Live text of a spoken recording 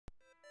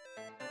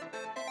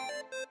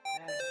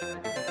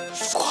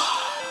Squad.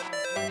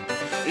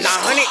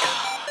 900.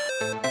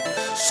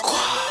 Squad.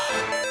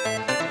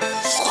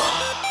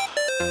 Squad.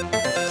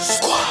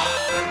 Squad.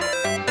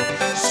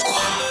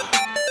 Squad.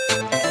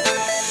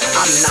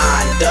 I'm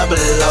 900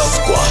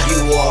 squad.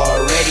 You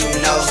already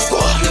know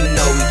squad. You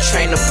know we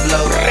train to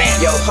blow.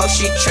 Yo, ho,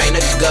 she train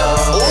to go.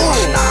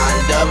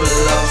 900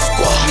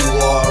 squad. You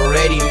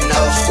already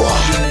know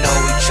squad. You know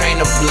we train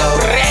to blow.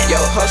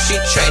 Yo, ho, she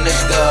train to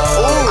go.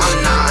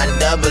 I'm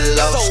 900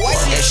 squad.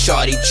 And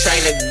shorty train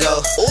to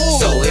go.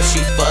 So if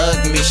she fuck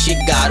me, she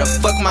gotta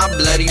fuck my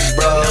bloody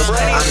bros.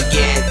 I'm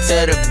getting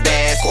to the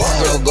bag.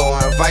 Girl, go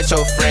invite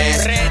your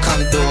friends.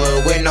 Come do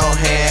it with no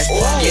hands.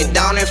 Get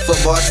down in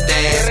football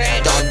stands.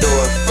 Don't do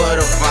it for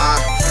the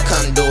vine.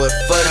 Come do it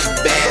for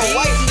the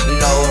band.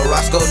 No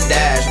Roscoe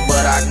Dash,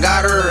 but I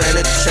got her in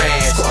a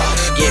trance.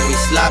 Give me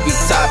sloppy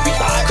toppy,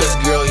 cause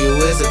girl, you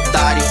is a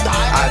thotty.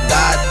 I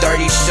got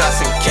 30 shots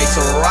in case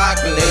a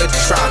rock nigga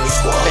try me.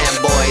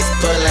 Fanboys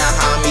pulling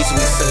homies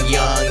with some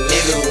young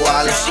niggas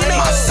wildin'.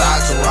 My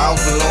socks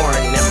Ralph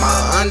Lauren and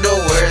my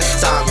underwear is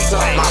Tommy.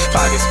 My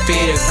pockets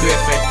Peter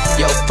Griffin,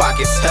 your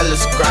pockets hella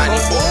scrawny.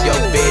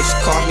 Your bitch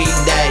call me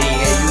daddy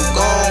and you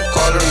gon'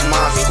 call her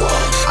mommy.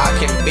 I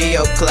can be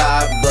your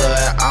Clyde,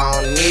 but I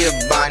don't need a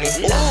Bonnie.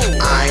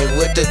 I ain't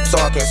with the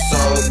talking, so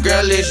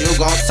girlish, you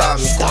gon' talk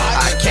me.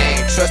 I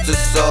can't trust a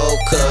soul,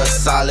 cause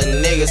solid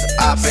niggas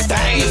oppin'.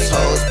 These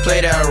hoes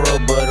play that role,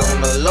 but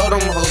on the low,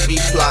 them hoes be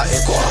plotting.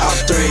 I'm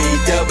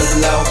 300,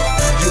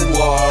 you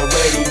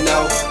already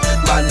know.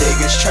 My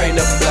niggas train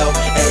to blow,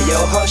 and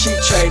yo ho, she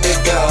train to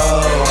go.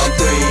 I'm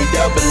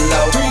 300,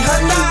 you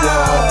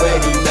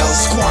already know.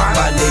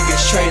 My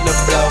niggas train to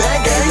blow,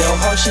 and yo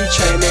ho, she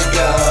train to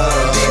go.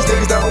 These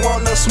niggas don't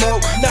want no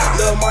smoke,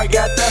 Lil' Mark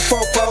got that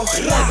fofo.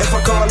 If I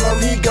call him,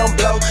 he gon'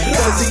 blow,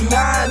 cause he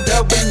 900.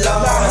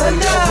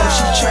 And yo ho,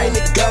 she train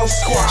to go.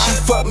 She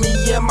fuck me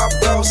and my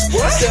bros,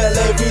 sell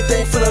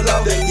everything for the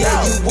low. Yeah,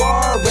 you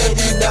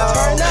already know.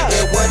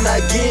 And when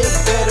I get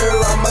better,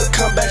 I'ma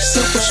come back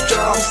super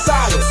strong.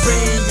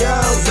 Free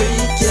young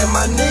Reek, yeah,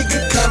 my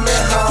nigga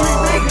coming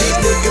home. These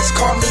niggas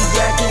call me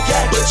yakking,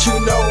 but you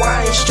know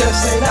I ain't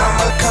stressing.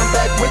 I'ma come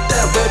back with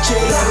that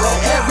ratchet and let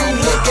every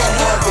nigga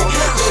have it.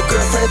 Your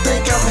girlfriend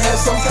think I'm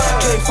handsome,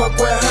 can't fuck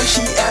with her,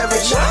 she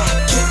average.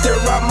 Kicked her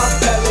out my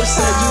palace,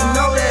 and you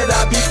know that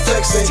I be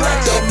flexing.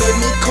 Don't make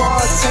me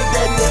call, take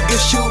that nigga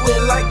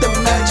shooting like the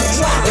Magic.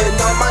 And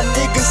all my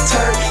niggas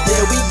turn,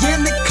 yeah, we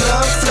in the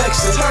club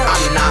flexing.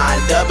 I'm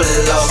 900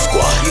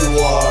 squad. You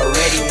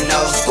already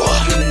know squad.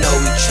 You know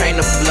we train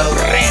to blow.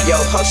 Yo,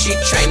 ho, she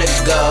train to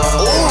go.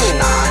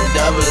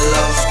 900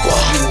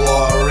 squad. You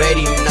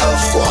already know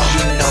squad.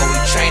 You know we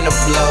train to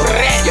blow.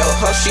 Yo,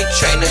 ho, she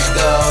train to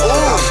go.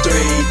 I'm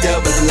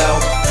 300,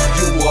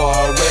 you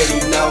already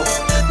know.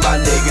 My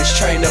niggas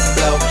train to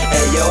blow,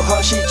 and yo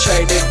ho, she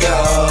train to go.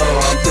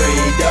 I'm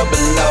 300,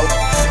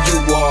 you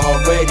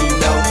already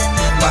know.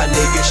 My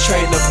niggas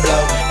train to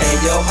blow, and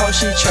yo ho,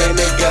 she train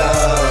to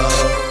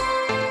go.